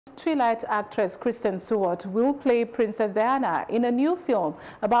Twilight actress Kristen Stewart will play Princess Diana in a new film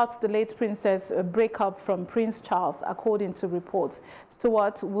about the late princess' breakup from Prince Charles, according to reports.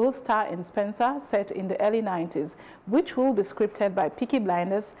 Stewart will star in Spencer, set in the early 90s, which will be scripted by Peaky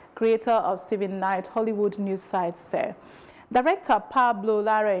Blinders, creator of Stephen Knight Hollywood news site SER. Director Pablo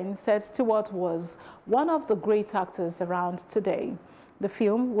Larraín said Stewart was one of the great actors around today. The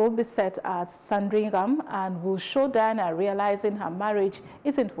film will be set at Sandringham and will show Diana realizing her marriage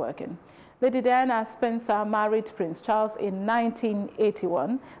isn't working. Lady Diana Spencer married Prince Charles in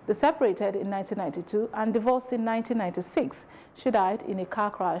 1981. They separated in 1992 and divorced in 1996. She died in a car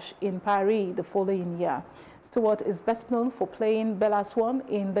crash in Paris the following year. Stewart is best known for playing Bella Swan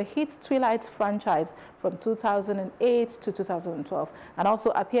in the hit Twilight franchise from 2008 to 2012 and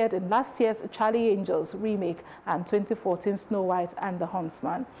also appeared in last year's Charlie Angels remake and 2014 Snow White and the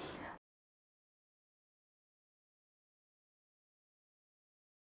Huntsman.